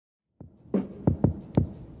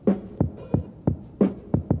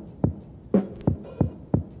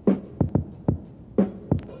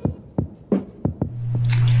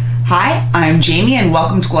Hi, I'm Jamie and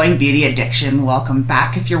welcome to Glowing Beauty Addiction. Welcome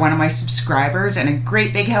back if you're one of my subscribers, and a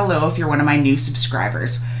great big hello if you're one of my new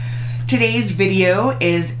subscribers. Today's video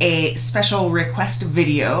is a special request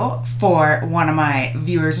video for one of my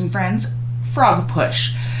viewers and friends, Frog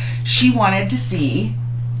Push. She wanted to see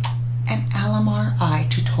an Alamar Eye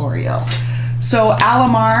tutorial. So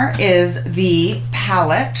Alamar is the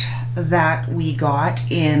palette that we got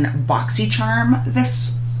in BoxyCharm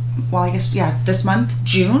this month,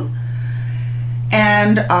 June.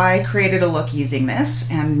 And I created a look using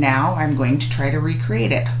this, and now I'm going to try to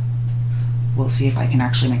recreate it. We'll see if I can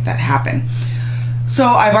actually make that happen. So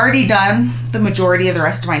I've already done the majority of the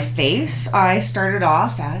rest of my face. I started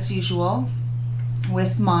off, as usual,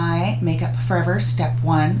 with my Makeup Forever Step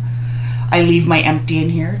 1. I leave my empty in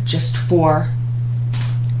here just for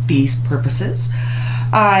these purposes.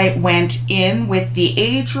 I went in with the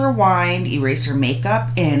Age Rewind Eraser Makeup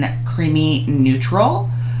in Creamy Neutral.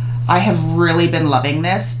 I have really been loving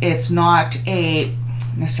this. It's not a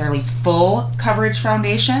necessarily full coverage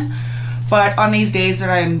foundation, but on these days that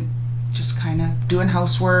I'm just kind of doing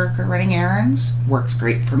housework or running errands, works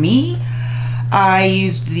great for me. I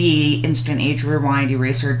used the Instant Age Rewind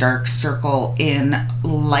Eraser Dark Circle in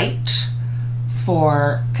Light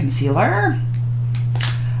for concealer.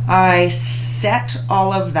 I set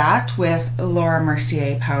all of that with Laura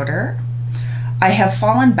Mercier powder. I have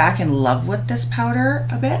fallen back in love with this powder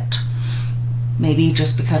a bit. Maybe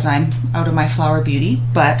just because I'm out of my Flower Beauty,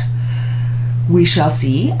 but we shall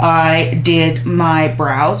see. I did my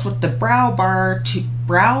brows with the Brow Bar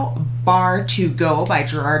to Go by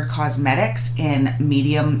Gerard Cosmetics in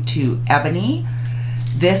Medium to Ebony.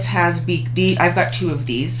 This has I've got two of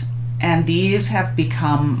these, and these have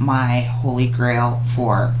become my holy grail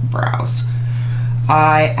for brows.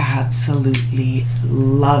 I absolutely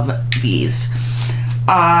love these.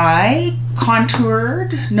 I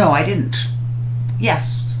contoured, no I didn't.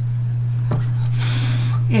 Yes,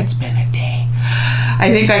 it's been a day.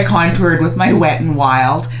 I think I contoured with my Wet n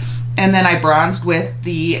Wild, and then I bronzed with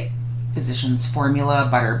the Physicians Formula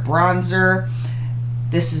Butter Bronzer.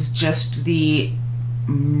 This is just the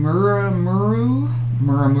Murumuru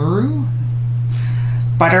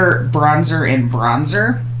Butter Bronzer in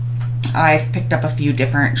Bronzer. I've picked up a few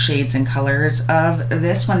different shades and colors of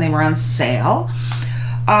this when they were on sale.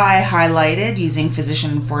 I highlighted using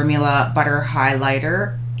Physician Formula Butter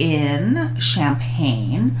Highlighter in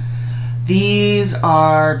Champagne. These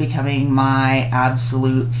are becoming my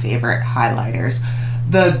absolute favorite highlighters.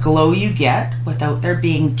 The glow you get without there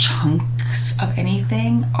being chunks of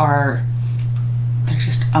anything they're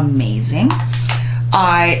just amazing.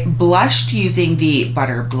 I blushed using the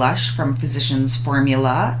Butter Blush from Physicians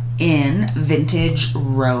Formula in Vintage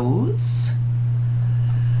Rose.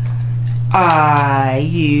 I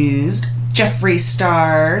used Jeffree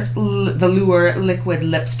Star's Velour Liquid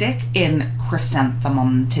Lipstick in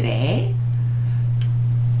Chrysanthemum today.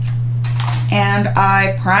 And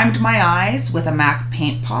I primed my eyes with a MAC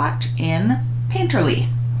Paint Pot in Painterly.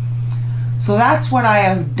 So that's what I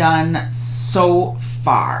have done so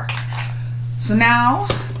far. So now,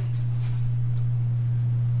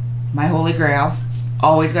 my holy grail,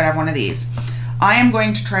 always gotta have one of these. I am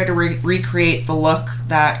going to try to recreate the look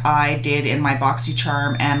that I did in my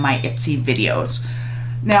BoxyCharm and my Ipsy videos.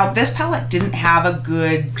 Now, this palette didn't have a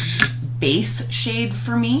good base shade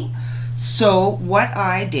for me, so what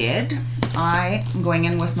I did, I am going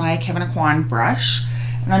in with my Kevyn Aucoin brush,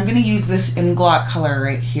 and I'm going to use this Inglot color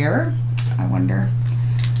right here. I wonder.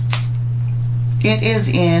 It is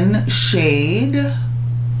in shade,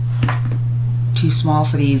 too small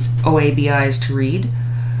for these OAB eyes to read,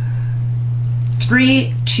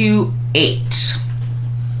 328.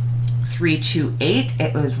 328.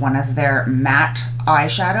 It was one of their matte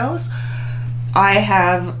eyeshadows. I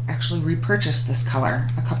have actually repurchased this color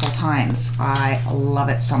a couple times. I love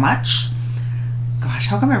it so much. Gosh,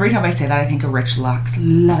 how come every time I say that I think of Rich Luxe?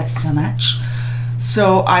 Love it so much.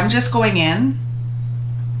 So I'm just going in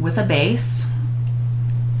with a base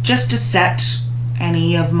just to set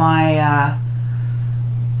any of my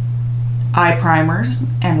eye primers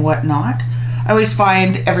and whatnot. I always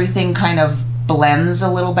find everything kind of blends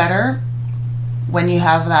a little better when you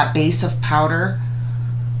have that base of powder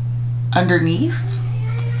underneath.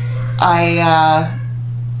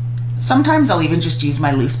 Sometimes I'll even just use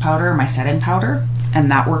my loose powder, my setting powder,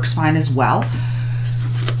 and that works fine as well.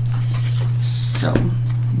 So,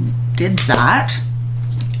 did that.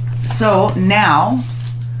 So now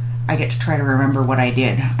I get to try to remember what I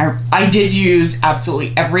did. I did use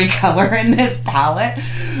absolutely every color in this palette,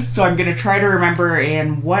 so I'm going to try to remember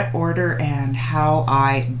in what order and how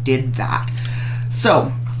I did that.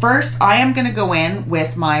 So first I am going to go in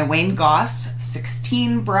with my Wayne Goss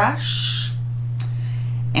 16 brush,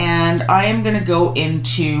 and I am going to go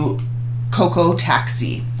into Cocoa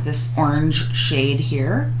Taxi, this orange shade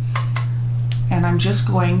here, and I'm just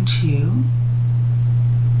going to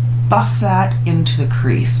buff that into the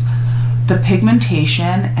crease. The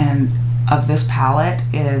pigmentation of this palette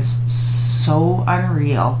is so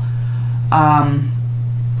unreal. I'm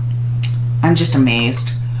just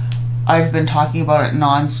amazed. I've been talking about it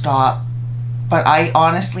non-stop, but I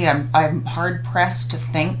honestly, I'm hard pressed to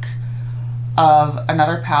think of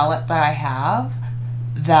another palette that I have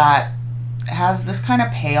that has this kind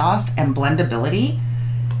of payoff and blendability.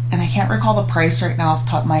 And I can't recall the price right now off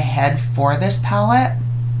the top of my head for this palette,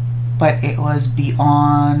 but it was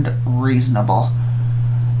beyond reasonable.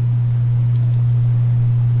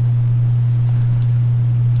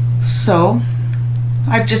 So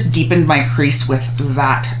I've just deepened my crease with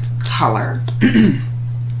that color.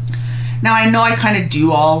 Now I know I kind of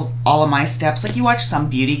do all of my steps. Like you watch some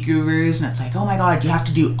beauty gurus and it's like, oh my God, you have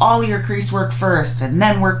to do all your crease work first and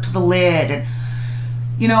then work to the lid. And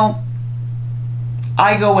you know,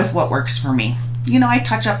 I go with what works for me. You know, I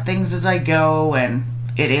touch up things as I go, and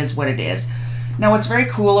it is what it is. Now what's very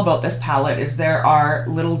cool about this palette is there are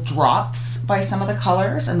little drops by some of the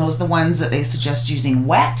colors, and those are the ones that they suggest using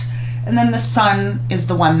wet, and then the sun is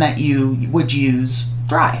the one that you would use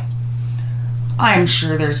dry. I'm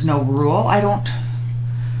sure there's no rule. I don't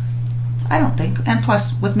think, and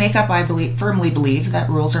plus with makeup I firmly believe that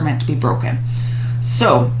rules are meant to be broken.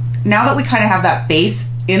 So now that we kind of have that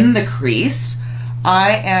base in the crease,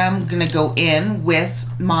 I am going to go in with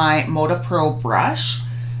my Moda Pro brush,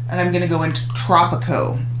 and I'm going to go into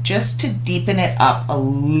Tropico just to deepen it up a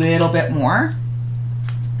little bit more.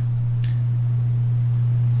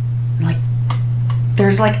 Like,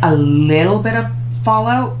 there's like a little bit of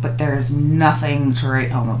fallout, but there's nothing to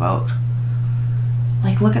write home about.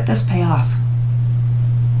 Like, look at this payoff.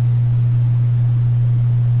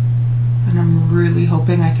 And I'm really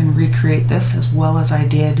hoping I can recreate this as well as I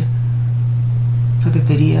did for the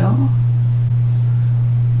video.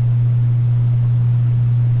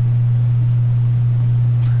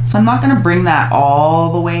 So I'm not going to bring that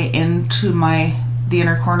all the way into the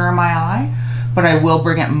inner corner of my eye, but I will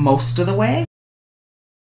bring it most of the way.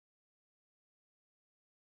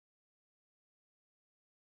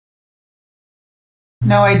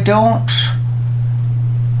 Now I don't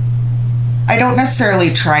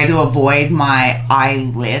necessarily try to avoid my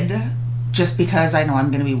eyelid just because I know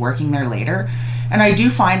I'm going to be working there later. And I do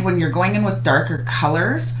find when you're going in with darker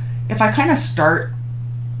colors, if I kind of start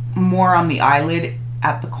more on the eyelid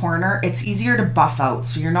at the corner, it's easier to buff out.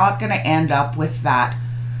 So you're not going to end up with that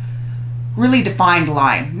really defined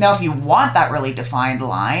line. Now, if you want that really defined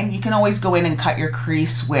line, you can always go in and cut your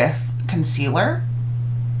crease with concealer.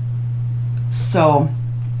 So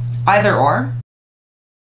either or.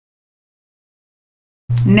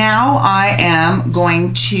 Now I am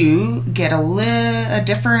going to get a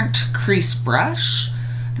different crease brush,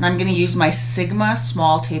 and I'm going to use my Sigma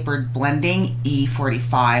Small Tapered Blending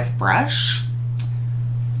E45 brush.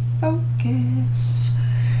 Focus.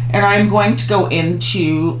 And I'm going to go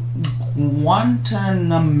into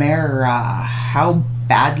Guantanamera. How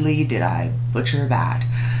badly did I butcher that?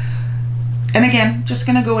 And again, just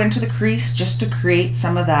going to go into the crease just to create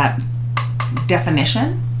some of that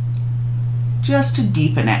definition, just to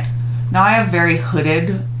deepen it. Now I have very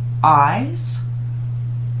hooded eyes,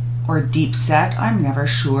 or deep set. I'm never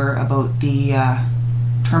sure about the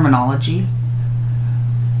terminology.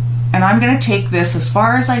 And I'm going to take this as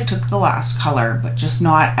far as I took the last color, but just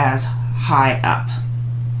not as high up,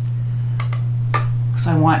 because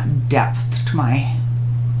I want depth to my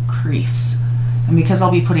crease. And because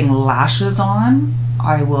I'll be putting lashes on,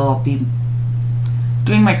 I will be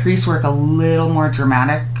doing my crease work a little more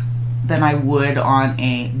dramatic than I would on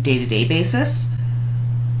a day-to-day basis.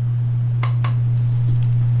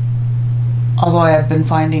 Although I have been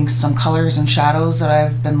finding some colors and shadows that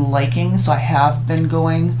I've been liking, so I have been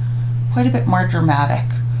going quite a bit more dramatic.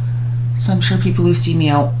 So I'm sure people who see me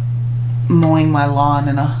out mowing my lawn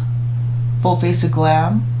in a full face of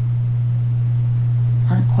glam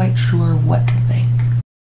aren't quite sure what to think.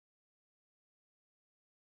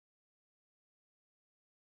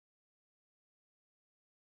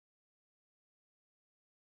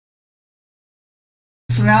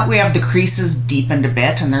 So now that we have the creases deepened a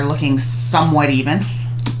bit and they're looking somewhat even,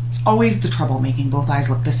 it's always the trouble making both eyes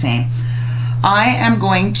look the same. I am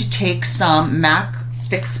going to take some MAC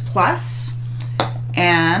Fix Plus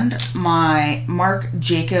and my Marc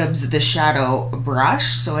Jacobs The Shadow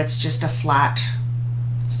brush. So it's just a flat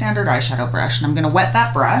standard eyeshadow brush, and I'm going to wet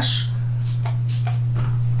that brush.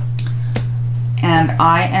 And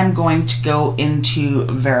I am going to go into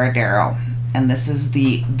Veradero, and this is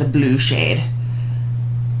the blue shade.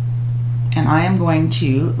 And I am going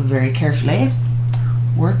to very carefully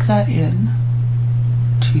work that in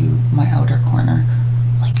to my outer corner.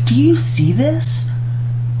 Like, do you see this?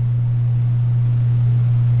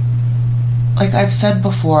 Like I've said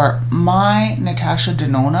before, my Natasha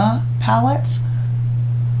Denona palettes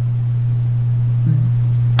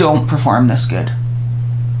don't perform this good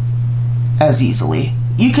as easily.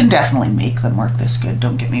 You can definitely make them work this good,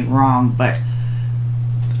 don't get me wrong, but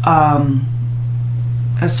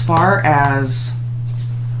as far as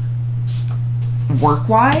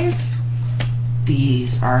work-wise,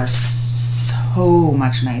 these are so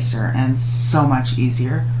much nicer and so much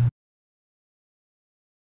easier.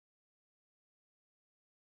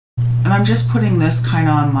 And I'm just putting this kind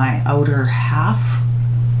of on my outer half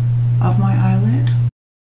of my eyelid.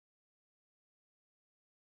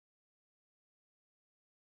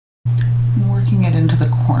 I'm working it into the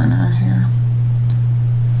corner here,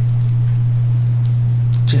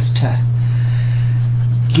 just to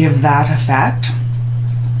give that effect.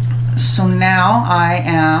 So now I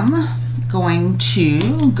am going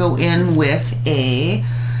to go in with a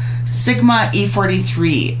Sigma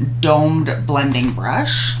E43 domed blending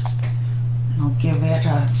brush. I'll give it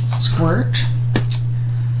a squirt.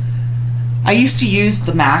 I used to use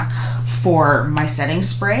the MAC for my setting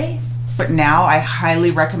spray, but now I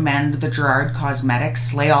highly recommend the Gerard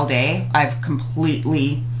Cosmetics Slay All Day. I've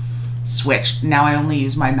completely switched. Now I only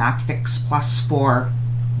use my MAC Fix Plus for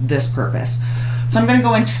this purpose. So I'm going to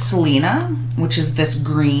go into Selena, which is this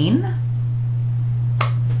green,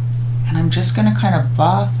 and I'm just going to kind of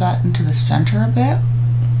buff that into the center a bit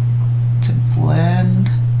to blend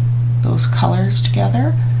those colors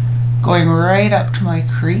together, going right up to my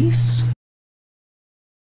crease.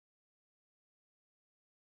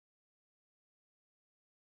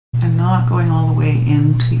 And not going all the way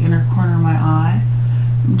into the inner corner of my eye.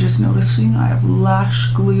 I'm just noticing I have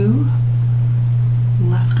Lash Glue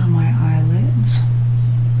left on my eyelids.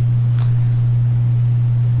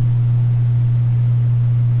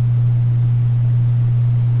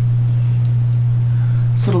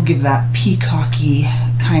 So it'll give that peacocky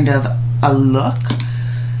kind of a look.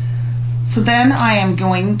 So then I am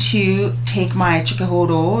going to take my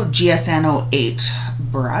Chikuhodo GSN 08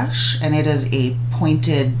 brush, and it is a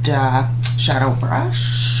pointed shadow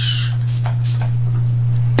brush.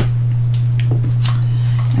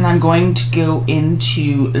 And I'm going to go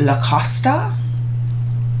into La Costa.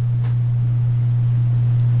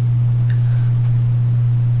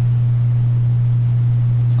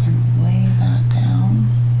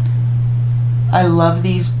 I love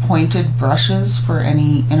these pointed brushes for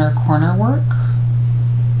any inner corner work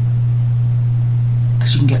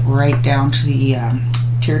because you can get right down to the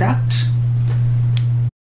tear duct.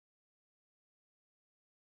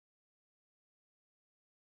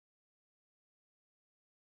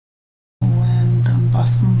 Blend and buff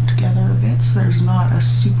them together a bit so there's not a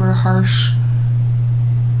super harsh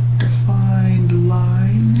defined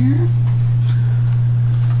line there.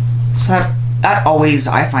 So that always,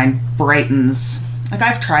 I find, brightens. Like,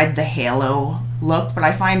 I've tried the halo look, but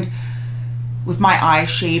I find with my eye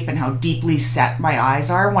shape and how deeply set my eyes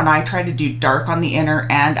are, when I try to do dark on the inner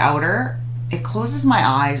and outer, it closes my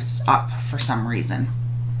eyes up for some reason.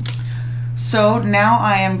 So now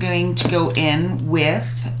I am going to go in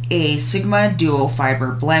with a Sigma Duo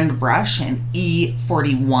Fiber Blend Brush in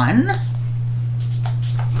E41.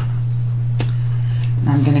 And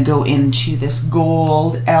I'm going to go into this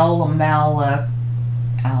gold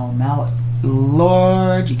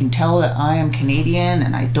Lord, you can tell that I am Canadian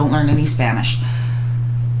and I don't learn any Spanish.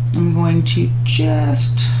 I'm going to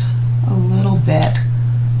just a little bit,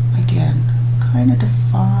 again, kind of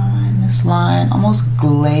define this line, almost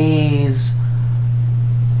glaze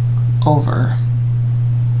over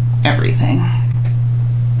everything.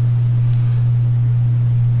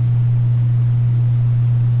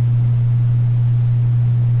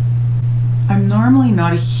 I'm normally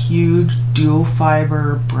not a huge dual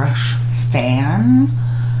fiber brush fan,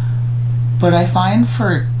 but I find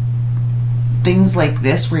for things like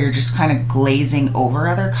this where you're just kind of glazing over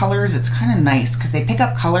other colors, it's kind of nice because they pick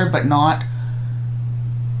up color but not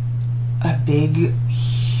a big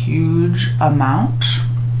huge amount.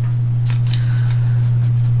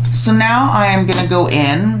 So now I am going to go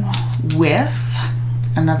in with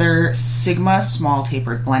another Sigma Small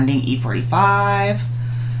Tapered Blending E45.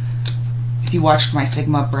 If you watched my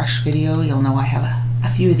Sigma brush video, you'll know I have a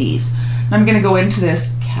few of these. I'm going to go into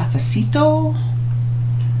this Cafecito.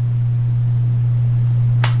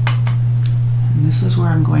 And this is where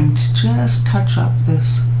I'm going to just touch up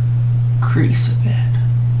this crease a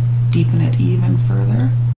bit, deepen it even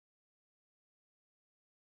further.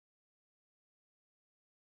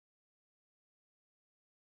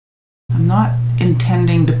 I'm not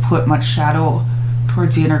intending to put much shadow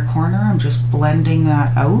towards the inner corner, I'm just blending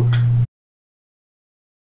that out.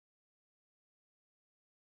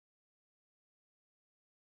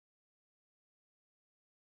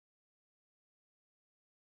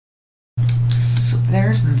 So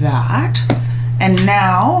there's that. And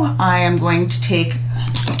now I am going to take,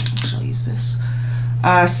 I'll use this,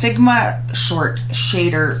 Sigma short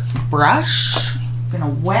shader brush. I'm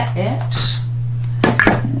gonna wet it.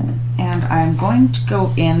 And I'm going to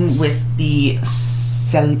go in with the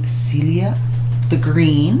Celia, the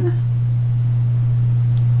green,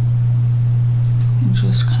 and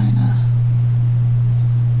just kind of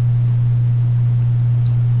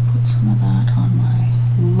put some of that on my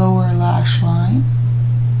lower lash line.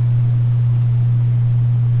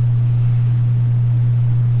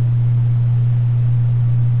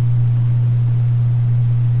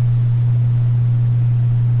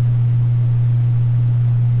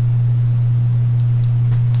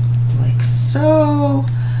 So,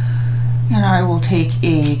 and I will take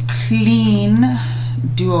a clean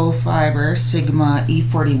duo fiber Sigma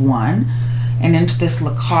E41 and into this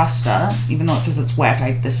La Costa, even though it says it's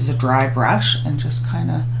wet, this is a dry brush, and just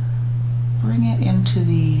kind of bring it into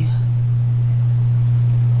the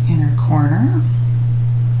inner corner.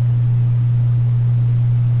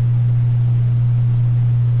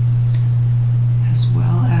 As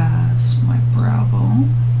well as my brow bone.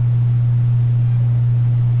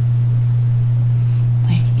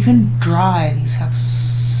 Even dry, these have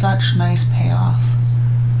such nice payoff.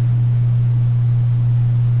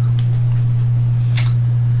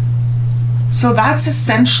 So that's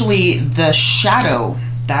essentially the shadow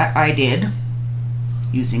that I did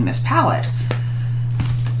using this palette.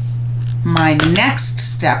 My next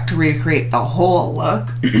step to recreate the whole look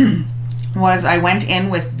was I went in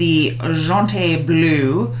with the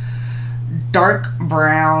JonteBlu dark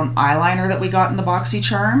brown eyeliner that we got in the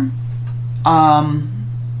BoxyCharm.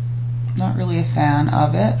 Not really a fan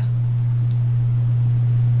of it.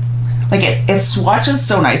 Like it swatches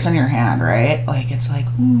so nice on your hand, right? Like it's like,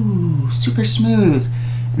 ooh, super smooth.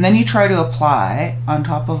 And then you try to apply on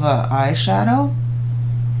top of a eyeshadow.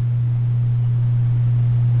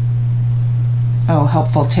 Oh,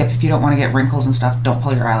 helpful tip, if you don't want to get wrinkles and stuff, don't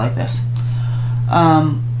pull your eye like this.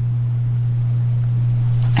 And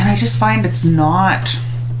I just find it's not,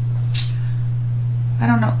 I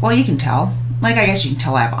don't know, well, you can tell. Like, I guess you can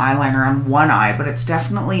tell I have eyeliner on one eye, but it's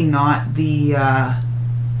definitely not the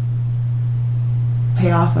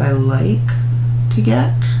payoff I like to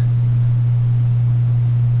get.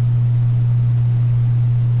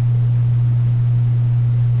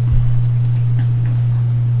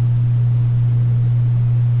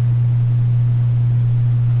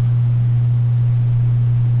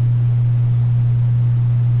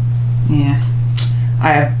 Yeah.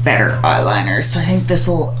 I have better eyeliners, so I think this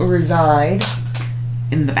will reside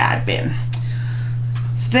in the bad bin.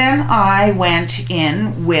 So then I went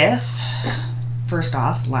in with, first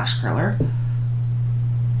off, lash curler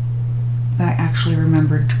that I actually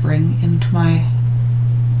remembered to bring into my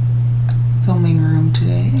filming room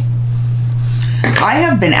today. I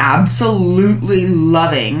have been absolutely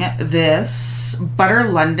loving this Butter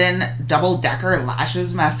London Double Decker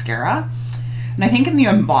Lashes Mascara. And I think in the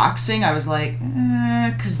unboxing, I was like,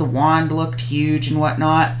 because the wand looked huge and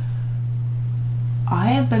whatnot. I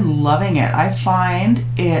have been loving it. I find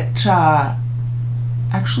it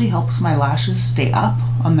actually helps my lashes stay up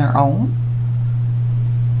on their own,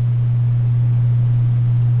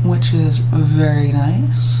 which is very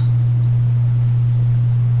nice.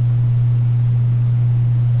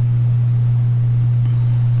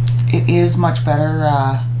 It is much better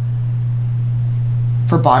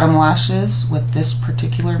for bottom lashes with this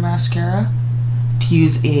particular mascara to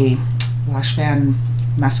use a lash band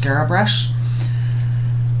mascara brush,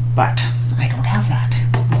 but I don't have that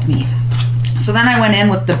with me. So then I went in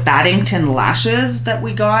with the Battington lashes that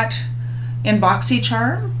we got in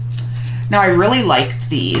BoxyCharm. Now I really liked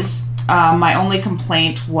these. My only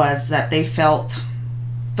complaint was that they felt,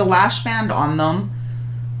 the lash band on them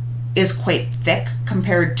is quite thick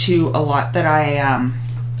compared to a lot that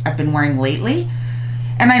I've been wearing lately.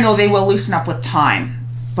 And I know they will loosen up with time,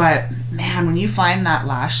 but man, when you find that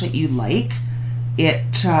lash that you like,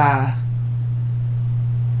 it's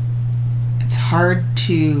hard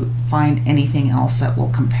to find anything else that will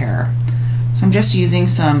compare. So I'm just using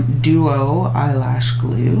some Duo eyelash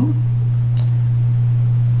glue,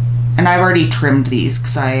 and I've already trimmed these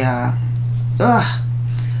because I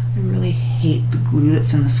really hate the glue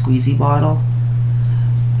that's in the squeezy bottle.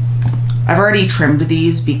 I've already trimmed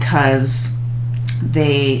these because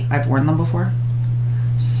I've worn them before.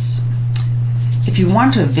 So if you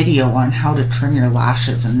want a video on how to trim your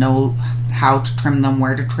lashes and know how to trim them,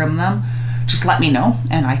 where to trim them, just let me know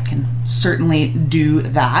and I can certainly do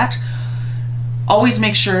that. Always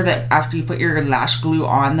make sure that after you put your lash glue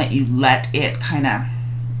on that you let it kind of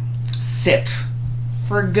sit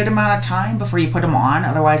for a good amount of time before you put them on.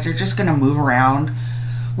 Otherwise they're just going to move around,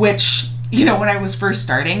 which, you know, when I was first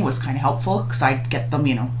starting was kind of helpful because I'd get them,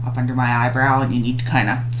 you know, up under my eyebrow and you need to kind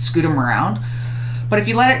of scoot them around. But if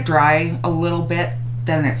you let it dry a little bit,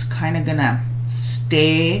 then it's kind of going to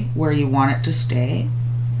stay where you want it to stay.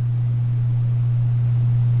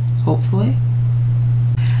 Hopefully.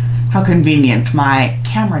 How convenient. My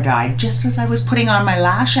camera died just as I was putting on my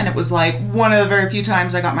lash, and it was like one of the very few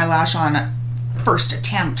times I got my lash on first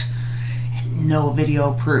attempt and no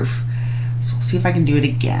video proof. So we'll see if I can do it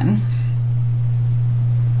again.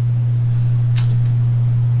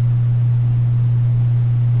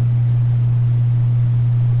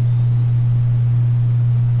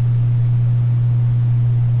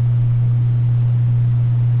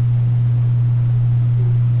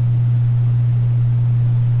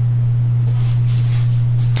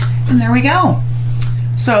 And there we go.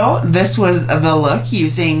 So this was the look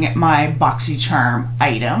using my BoxyCharm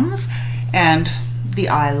items and the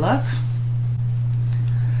eye look.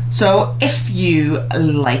 So if you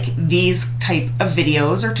like these type of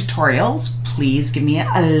videos or tutorials, please give me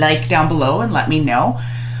a like down below and let me know.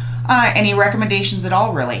 Any recommendations at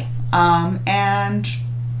all, really. And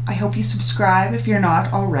I hope you subscribe if you're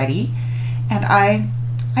not already. And I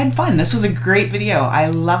had fun. This was a great video. I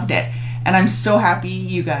loved it. And I'm so happy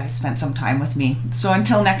you guys spent some time with me. So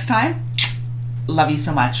until next time, love you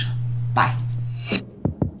so much. Bye.